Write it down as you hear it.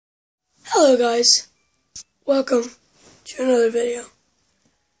Hello guys, welcome to another video.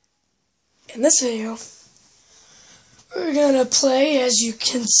 In this video, we're gonna play, as you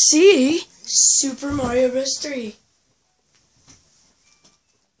can see, Super Mario Bros. 3.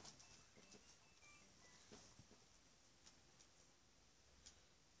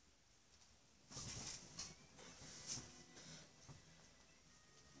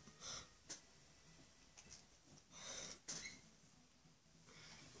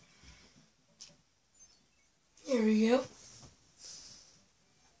 Here we go.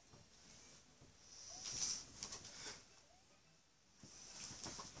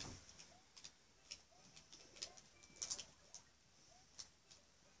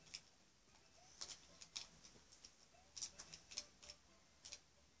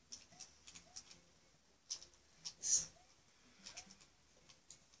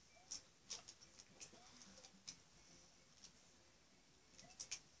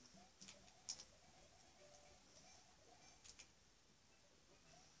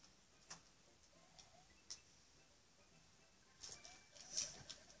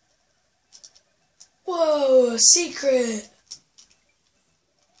 Whoa, a secret!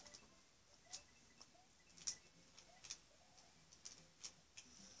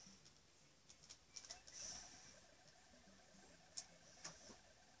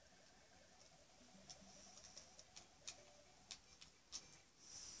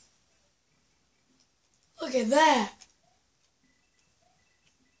 Look at that!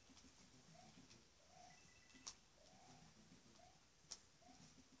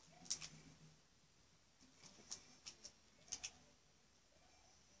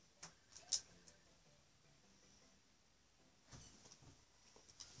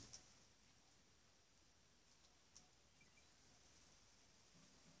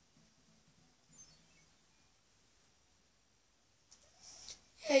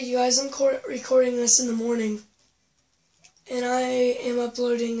 Hey you guys, I'm recording this in the morning, and I am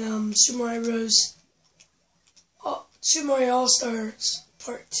uploading Super Mario All-Stars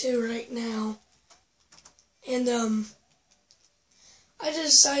Part 2 right now, and I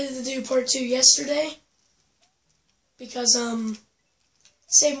decided to do Part 2 yesterday because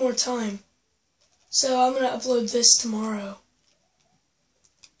save more time, so I'm going to upload this tomorrow,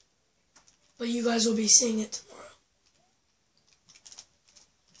 but you guys will be seeing it tomorrow.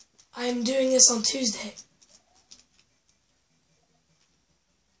 I am doing this on Tuesday.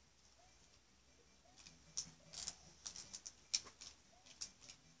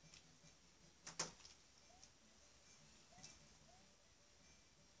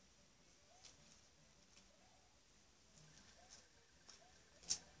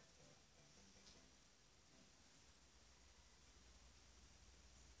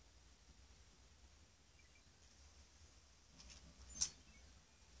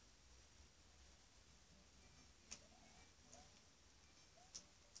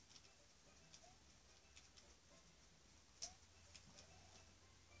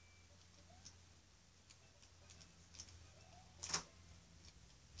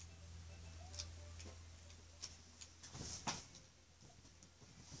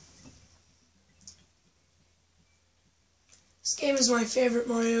 This game is my favorite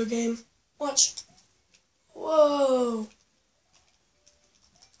Mario game. Watch. Whoa.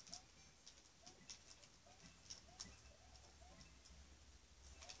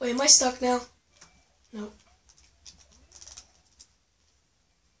 Wait, am I stuck now? Nope.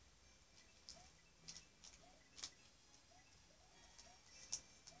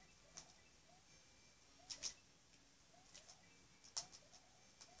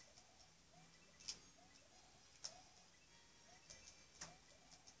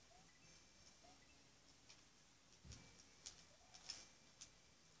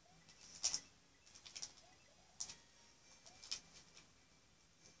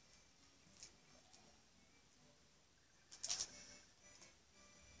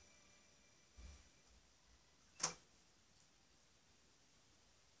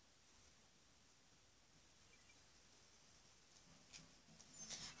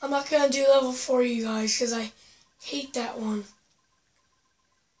 I'm not going to do level 4, you guys, because I hate that one.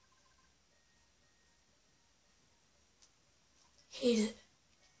 Hate it.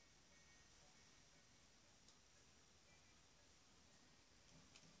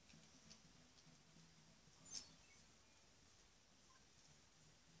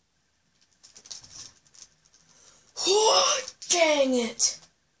 Dang it!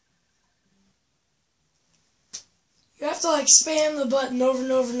 You have to like spam the button over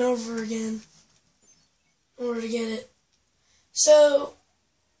and over and over again in order to get it. So,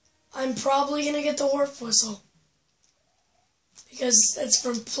 I'm probably going to get the warp whistle, because that's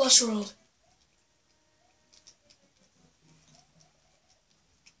from Plush World.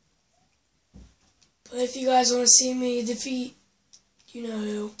 But if you guys want to see me defeat, you know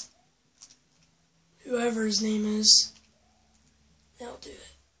who, whoever his name is, I'll do it.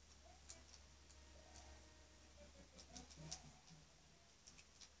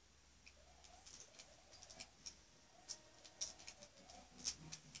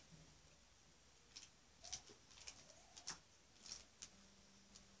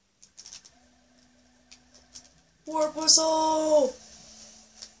 Warp whistle!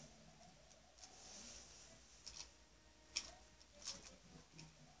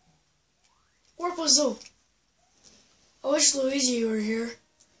 Warp whistle! I wish Luigi were here.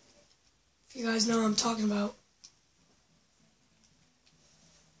 If you guys know what I'm talking about.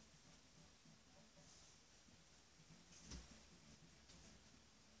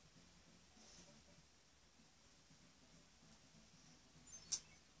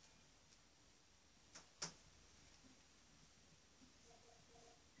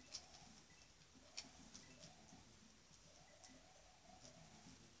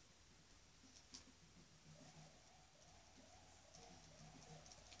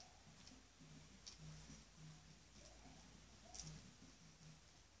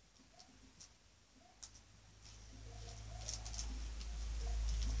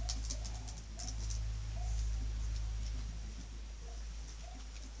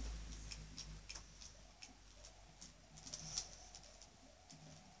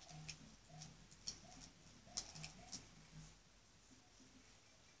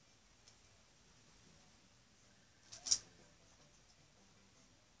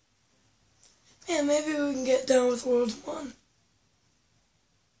 Man, maybe we can get done with World 1.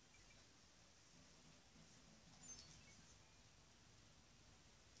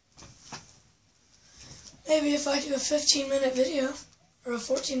 Maybe if I do a 15-minute video, or a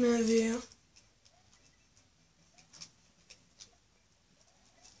 14-minute video.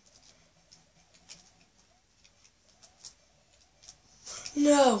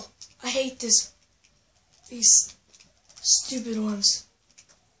 No, I hate these stupid ones.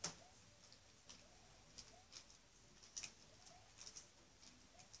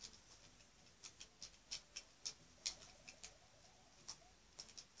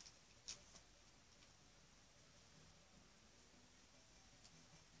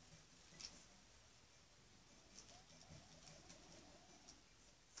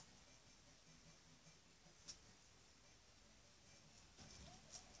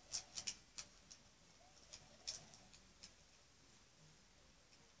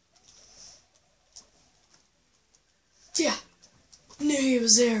 Yeah, knew he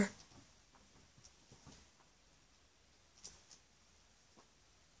was there.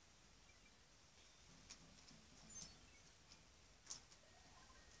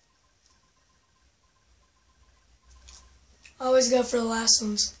 I always go for the last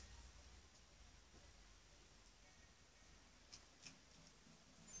ones.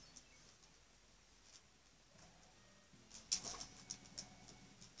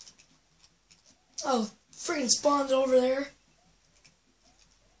 Oh, freaking spawned over there.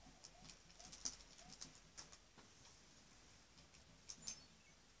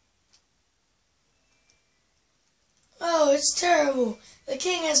 Oh, it's terrible. The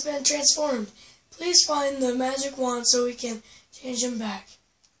king has been transformed. Please find the magic wand so we can change him back.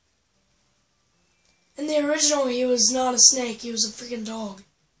 In the original, he was not a snake. He was a freaking dog.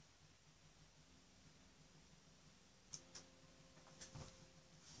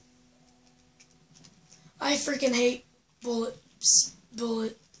 I freaking hate bullet,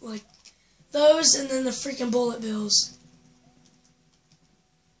 like those, and then the freaking bullet bills.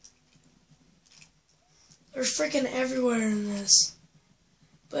 They're freaking everywhere in this.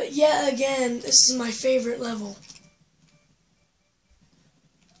 But yet again, this is my favorite level.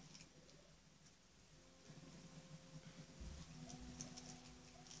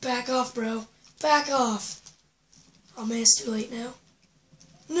 Back off, bro. Back off. Oh man, it's too late now.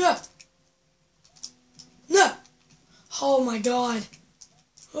 No! No! Oh my god.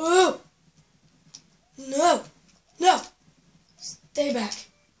 Oh! No! No! Stay back.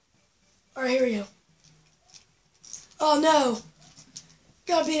 Alright, here we go. Oh no!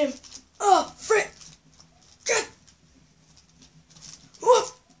 Gotta beat him. Oh, frick! Get! Whoop!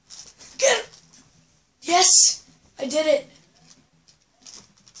 Get him! Yes! I did it!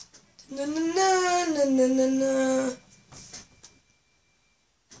 Na na na na na na na.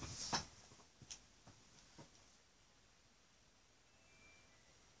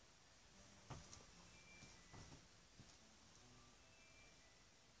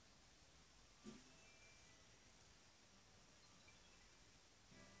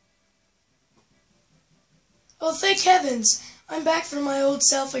 Oh, thank heavens! I'm back for my old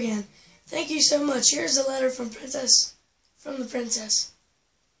self again. Thank you so much. Here's a letter from the princess.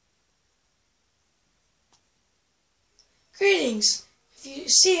 Greetings. If you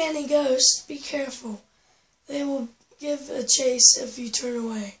see any ghosts, be careful. They will give a chase if you turn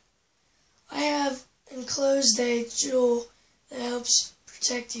away. I have enclosed a jewel that helps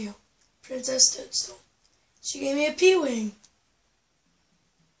protect you. Princess Toadstool. She gave me a P-Wing.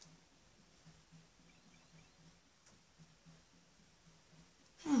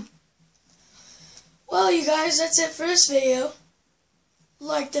 Well, you guys, that's it for this video.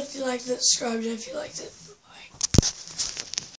 Liked if you liked it, subscribed if you liked it.